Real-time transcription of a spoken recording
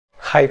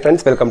Hi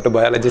friends, welcome to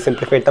Biology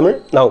Simplified Tamil.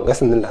 Now,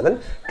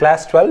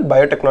 Class 12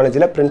 Biotechnology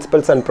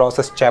Principles and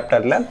Process Chapter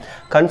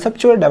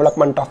Conceptual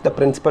Development of the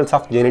Principles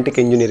of Genetic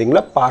Engineering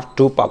Part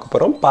 2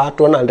 Part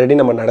 1 already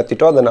நம்ம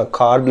நடத்திட்டோம். அதை நான்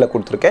கார்டில்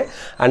கொடுத்துருக்கேன்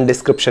and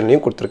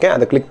டிஸ்கிரிப்ஷன்லையும் கொடுத்துருக்கேன்.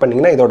 அதை click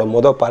பண்ணிங்கன்னா இதோட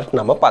மொதல் பார்ட்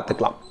நம்ம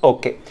பார்த்துக்கலாம்.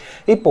 ஓகே,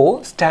 இப்போது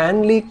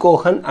Stanley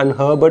Cohen and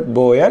Herbert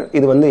Boer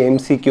இது வந்து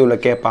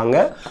MCQவில்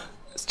கேட்பாங்க.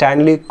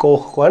 Stanley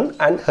Cohen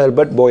and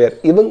Herbert Boyer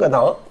இவங்க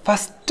தான்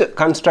first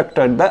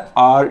constructed the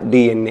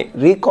rDNA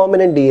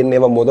recombinant DNA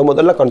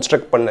முதல்ல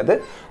construct பண்ணது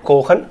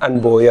Cohen and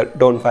Boyer,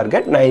 don't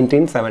forget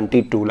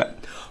 1972ல.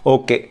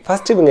 Okay,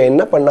 first இவங்க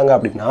என்ன பண்ணாங்க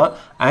அப்படின்னா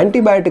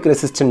ஆன்டிபயோட்டிக்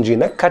ரெசிஸ்டன்ட்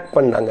ஜீனை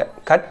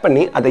கட்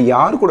பண்ணி அதை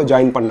யார் கூட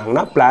ஜாயின்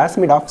பண்ணாங்கன்னா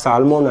பிளாஸ்மிட் ஆஃப்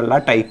சால்மோனெல்லா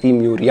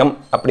டைஃபிமியூரியம்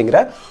அப்படிங்கிற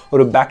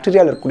ஒரு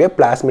பாக்டீரியாவில் இருக்கக்கூடிய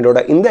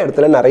பிளாஸ்மிடோட. இந்த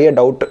இடத்துல நிறைய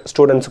டவுட்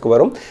ஸ்டூடெண்ட்ஸுக்கு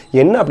வரும்.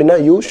 என்ன அப்படின்னா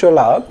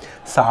யூஸ்வலாக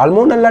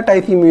சால்மோனெல்லா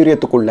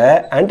டைஃபிமியூரியத்துக்குள்ள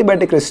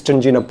ஆன்டிபயோட்டிக்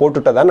ரெசிஸ்டன்ட் ஜீனை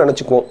போட்டுட்டு தான்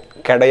நினச்சிக்குவோம்.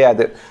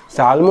 கிடையாது,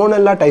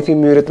 சால்மோனெல்லா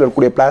டைஃபிமியூரியத்தில்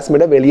இருக்கக்கூடிய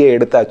பிளாஸ்மிடை வெளியே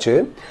எடுத்தாச்சு.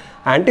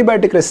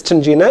 ஆன்டிபயோட்டிக்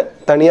ரெசிஸ்டன்ட் ஜீனை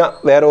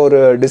தனியாக வேற ஒரு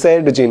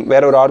டிசைர்டு ஜீன்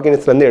வேற ஒரு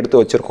ஆர்கானிஸ்லேருந்து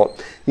எடுத்து வச்சுருக்கோம்.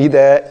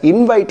 இதை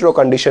இன்வைட்ரோ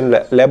கண்டிஷனில்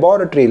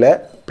லெபார்டரியில்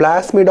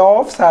பிளாஸ்மிட்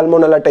ஆஃப்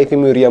சால்மோனெல்லா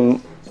டைஃபிமியூரியம்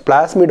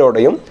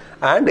பிளாஸ்மிடோடையும்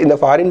அண்ட் இந்த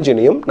ஃபாரின்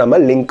ஜீனையும்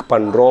நம்ம லிங்க்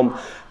பண்ணுறோம்.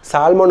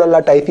 சால்மோனெல்லா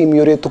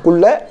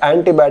டைஃபிமியூரியத்துக்குள்ள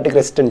ஆன்டிபயோட்டிக்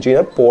ரெசிஸ்டன்ட்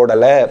ஜீனை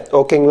போடலை.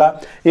 ஓகேங்களா?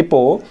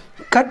 இப்போது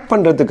கட்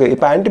பண்ணுறதுக்கு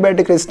இப்போ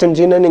ஆன்டிபயோட்டிக் ரெசிஸ்டன்ட்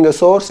ஜீனை நீங்கள்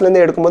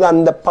சோர்ஸ்லேருந்து எடுக்கும்போது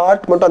அந்த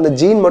பார்ட் மட்டும் அந்த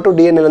ஜீன் மட்டும்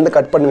டிஎன்ஏலேருந்து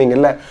கட்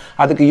பண்ணுவீங்கல்ல,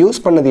 அதுக்கு யூஸ்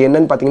பண்ணது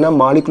என்னன்னு பார்த்தீங்கன்னா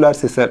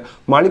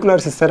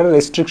மாலிகுலார் சிசரை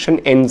ரெஸ்ட்ரிக்ஷன்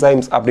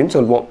என்சைம்ஸ் அப்படின்னு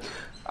சொல்லுவோம்.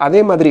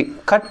 அதே மாதிரி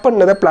கட்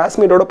பண்ணதை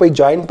பிளாஸ்மிடோட போய்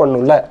ஜாயின்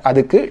பண்ணணும்ல,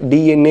 அதுக்கு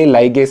டிஎன்ஏ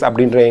லைகேஸ்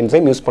அப்படின்ற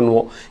என்சைம் யூஸ்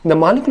பண்ணுவோம். இந்த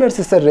மாலிகுலார்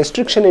சிசர்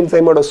ரெஸ்ட்ரிக்ஷன்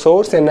என்சைமோட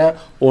சோர்ஸ் என்ன?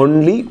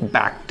 Only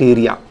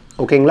bacteria.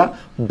 ஓகேங்களா?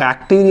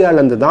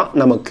 பாக்டீரியாலேருந்து தான்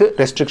நமக்கு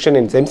ரெஸ்ட்ரிக்ஷன்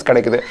என்சைம்ஸ்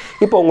கிடைக்குது.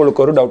 இப்போ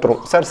உங்களுக்கு ஒரு டவுட்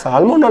வரும், சார்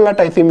சால்மோனெல்லா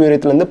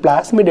டைஃபிமியூரியத்துலேருந்து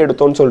பிளாஸ்மிட்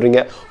எடுத்தோன்னு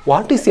சொல்கிறீங்க,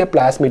 வாட் இஸ் ஏ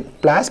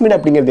பிளாஸ்மிட்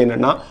அப்படிங்கிறது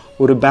என்னென்னா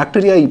ஒரு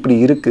பாக்டீரியா இப்படி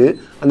இருக்குது.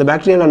 அந்த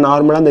பாக்டீரியாவில்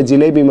நார்மலாக அந்த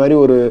ஜிலேபி மாதிரி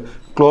ஒரு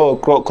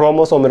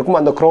குரோமோசோம் இருக்கும்.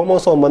 அந்த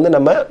குரோமோசோம் வந்து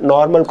நம்ம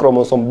நார்மல்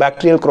குரோமோசோம்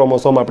பாக்டீரியல்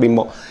குரோமோசோம்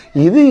அப்படிம்போம்.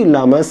 இது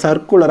இல்லாமல்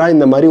சர்க்குலராக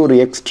இந்த மாதிரி ஒரு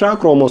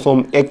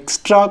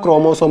எக்ஸ்ட்ரா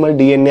குரோமோசோமல்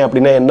டிஎன்ஏ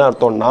அப்படின்னா என்ன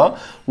அர்த்தம்னா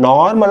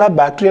நார்மலாக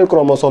பாக்டீரியல்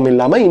குரோமோசோம்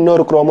இல்லாமல்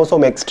இன்னொரு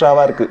குரோமோசோம்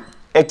எக்ஸ்ட்ராவாக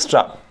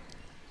இருக்குது.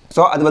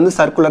 ஸோ அது வந்து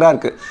சர்க்குலராக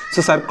இருக்குது. So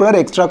circular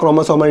extra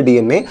chromosomal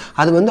DNA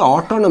அது வந்து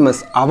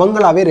ஆட்டோனமஸ்,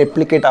 அவங்களாவே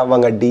ரெப்ளிகேட்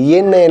ஆவாங்க.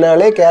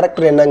 டிஎன்ஏனாலே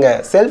கேரக்டர் என்னங்க?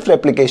 செல்ஃப்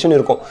ரெப்ளிகேஷன்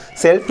இருக்கும்.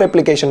 செல்ஃப்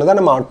ரெப்ளிகேஷனை தான்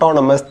நம்ம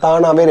ஆட்டோனமஸ்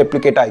தானாகவே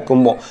ரெப்ளிகேட்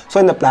ஆகிக்கும்போம். ஸோ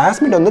இந்த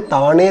பிளாஸ்மிட் வந்து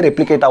தானே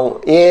ரெப்ளிகேட் ஆகும்.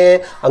 ஏன்?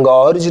 அங்கே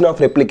ஆரிஜின்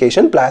ஆஃப்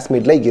ரெப்ளிகேஷன்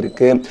பிளாஸ்மிட்ல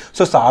இருக்குது.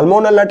 ஸோ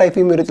சால்மோனெல்லா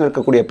டைஃபிமியூரியத்தில்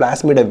இருக்கக்கூடிய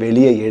பிளாஸ்மிடை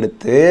வெளியே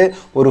எடுத்து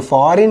ஒரு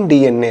ஃபாரின்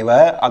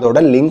டிஎன்ஏவை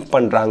அதோட லிங்க்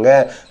பண்ணுறாங்க.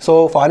 ஸோ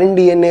ஃபாரின்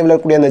டிஎன்ஏவில்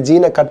இருக்கக்கூடிய அந்த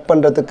ஜீனை கட்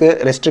பண்ணுறதுக்கு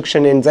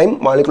ரெஸ்ட்ரிக்ஷன் என்சைம்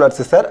மாலிகுலார்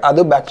சிசர்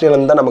அது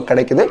பாக்டீரியால தான் நமக்கு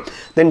கிடைக்குது.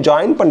 தென்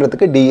ஜாயின்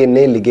பண்ணுறதுக்கு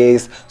டிஎன்ஏ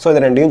லிகேஸ். ஸோ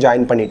இதை ரெண்டையும்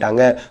ஜாயின்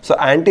பண்ணிட்டாங்க. So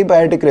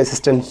antibiotic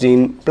resistance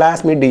gene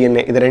plasmid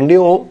DNA இது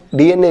ரெண்டையும்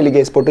டிஎன்ஏ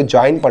லிகேஸ் போட்டு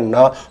ஜாயின்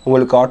பண்ணால்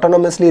உங்களுக்கு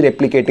ஆட்டோனமஸ்லி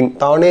ரெப்ளிகேட்டிங்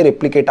தானே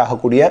ரெப்ளிகேட்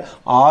ஆகக்கூடிய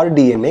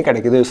rDNA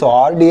கிடைக்குது. So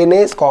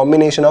rDNA is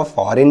combination of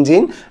foreign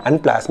gene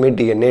and plasmid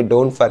DNA.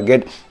 Don't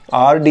forget,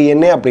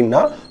 rDNA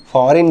அப்படின்னா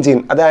ஃபாரின்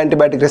ஜீன், அது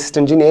ஆன்டிபயோட்டிக்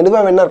ரெசிஸ்டன்ட் ஜீன்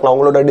எதுவாக வேணா இருக்கலாம்,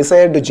 உங்களோட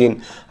டிசைர்டு ஜீன்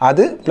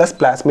அது ப்ளஸ்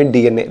பிளாஸ்மிட்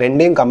டிஎன்ஏ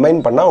ரெண்டையும் கம்பைன்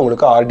பண்ணால்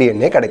உங்களுக்கு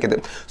rDNA கிடைக்குது.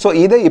 ஸோ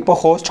இதை இப்போ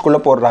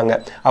ஹோஸ்ட்குள்ளே போடுறாங்க.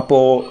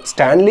 அப்போது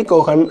Stanley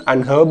Cohen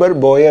and Herbert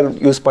Boer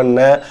use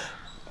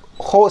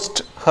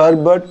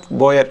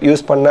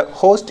பண்ண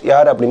ஹோஸ்ட்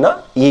யார் அப்படின்னா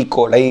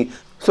ஈகோலை.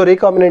 ஸோ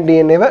ரீகாம்பினன்ட்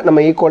டிஎன்ஏவை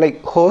நம்ம ஈகோலை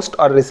ஹோஸ்ட்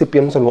ஆர்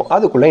ரெசிபியன்னு சொல்லுவோம்.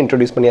 அதுக்குள்ளே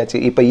இன்ட்ரடியூஸ் பண்ணியாச்சு.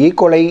 இப்போ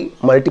ஈகோலை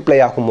மல்டிப்ளை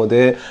ஆகும்போது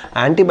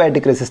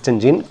ஆன்டிபயோட்டிக்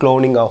ரெசிஸ்டன்ட் ஜீன்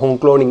க்ளோனிங் ஆகும்.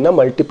 க்ளோனிங்னா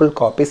மல்டிபிள்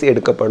காப்பீஸ்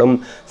எடுக்கப்படும்.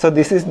 So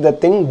this is the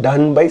thing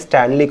done by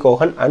Stanley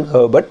Cohen and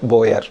Herbert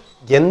Boer.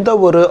 எந்த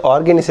ஒரு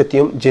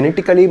ஆர்கானிசத்தையும்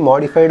ஜெனட்டிக்கலி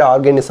மாடிஃபைடு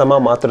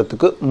ஆர்கானிசமாக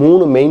மாற்றுறதுக்கு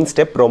 3 மெயின்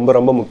ஸ்டெப்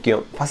ரொம்ப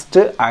முக்கியம்.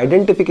 First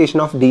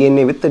identification of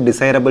DNA with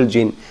desirable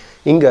gene.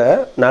 இங்கே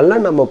நல்லா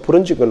நம்ம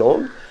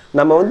புரிஞ்சுக்கணும்,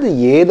 நம்ம வந்து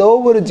ஏதோ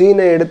ஒரு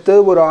ஜீனை எடுத்து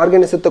ஒரு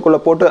ஆர்கானிசத்துக்குள்ளே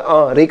போட்டு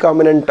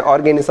ரீகாம்பினன்ட்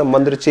ஆர்கானிசம்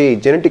வந்துருச்சு,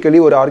 ஜெனட்டிக்கலி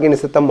ஒரு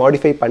ஆர்கானிசத்தை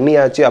மாடிஃபை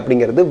பண்ணியாச்சு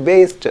அப்படிங்கிறது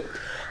வேஸ்ட்டு.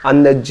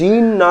 அந்த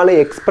ஜீனால்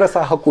எக்ஸ்ப்ரெஸ்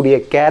ஆகக்கூடிய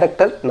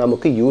கேரக்டர்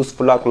நமக்கு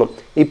யூஸ்ஃபுல்லாக இருக்கணும்.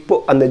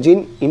 இப்போது அந்த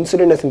ஜீன்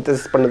இன்சுலினை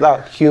சிந்தசிஸ் பண்ணதா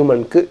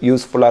ஹியூமனுக்கு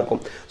யூஸ்ஃபுல்லாக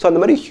இருக்கும். ஸோ அந்த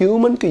மாதிரி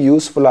ஹியூமனுக்கு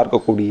யூஸ்ஃபுல்லாக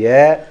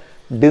இருக்கக்கூடிய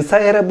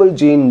டிசைரபிள்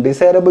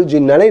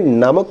ஜீன்னாலே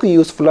நமக்கு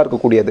யூஸ்ஃபுல்லாக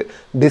இருக்கக்கூடியது.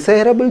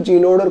 டிசைரபிள்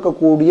ஜீனோடு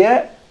இருக்கக்கூடிய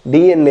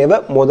டிஎன்ஏவை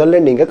முதல்ல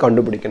நீங்கள்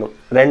கண்டுபிடிக்கணும்.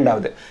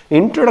 ரெண்டாவது,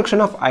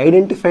 introduction of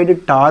identified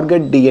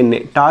target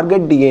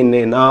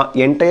டிஎன்ஏனா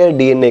entire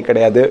DNA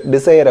கிடையாது,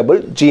 டிசைரபிள்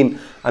ஜீன்,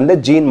 அந்த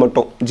ஜீன்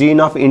மட்டும்,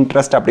 ஜீன் ஆஃப்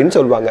இன்ட்ரெஸ்ட் அப்படின்னு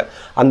சொல்லுவாங்க.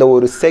 அந்த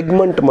ஒரு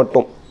செக்மெண்ட்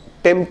மட்டும்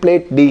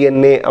டெம்ப்ளேட்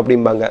டிஎன்ஏ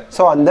அப்படிம்பாங்க.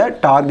 ஸோ அந்த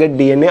டார்கெட்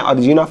டிஎன்ஏ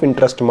அது ஜீன் ஆஃப்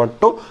இன்ட்ரெஸ்ட்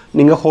மட்டும்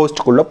நீங்கள்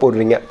ஹோஸ்ட்குள்ளே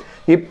போடுறீங்க.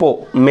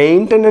 இப்போது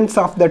maintenance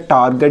of the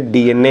target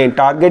DNA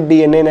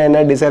என்ன?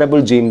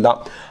 டிசைரபிள் ஜீன் தான்.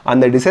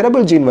 அந்த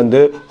டிசைரபிள் ஜீன் வந்து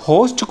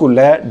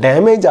ஹோஸ்ட்டுக்குள்ளே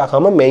டேமேஜ்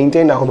ஆகாமல்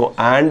மெயின்டைன் ஆகணும்.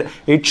 And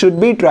it should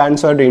be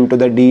transferred into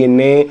the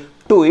DNA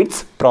to its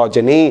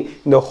progeny.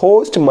 இந்த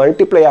host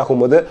multiply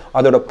ஆகும்போது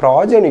அதோட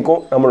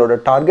progeny-க்கும் நம்மளோட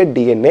target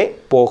DNA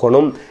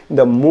போகணும்.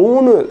 இந்த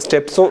மூணு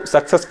ஸ்டெப்ஸும்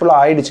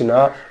சக்ஸஸ்ஃபுல்லாக ஆயிடுச்சுன்னா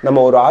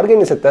நம்ம ஒரு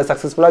ஆர்கானிசத்தை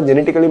சக்ஸஸ்ஃபுல்லாக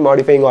ஜெனட்டிக்கலி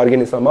மாடிஃபைங்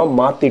ஆர்கானிசமாக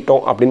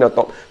மாற்றிட்டோம் அப்படின்னு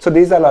அர்த்தம். So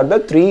these are the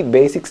 3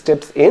 basic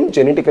steps in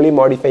genetically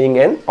modifying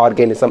and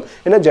organism.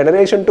 ஏன்னா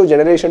ஜெனரேஷன் டு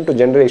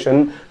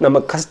ஜெனரேஷன்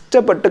நம்ம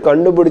கஷ்டப்பட்டு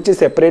கண்டுபிடிச்சி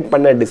செப்பரேட்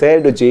பண்ண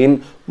டிசைர்டு ஜீன்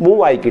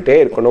மூவ் ஆகிக்கிட்டே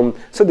இருக்கணும்.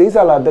 So these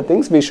are the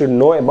things we should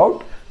know about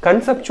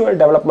conceptual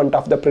development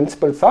of the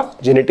principles of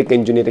genetic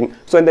engineering.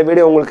 So இந்த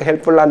video உங்களுக்கு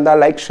ஹெல்ப்ஃபுல்லாக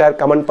இருந்தால் லைக் ஷேர்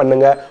கமெண்ட்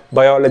பண்ணுங்கள்.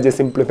 பயாலஜி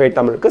சிம்பிளிஃபைட்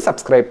தமிழுக்கு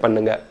சப்ஸ்கிரைப்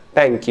பண்ணுங்கள்.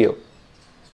 Thank you.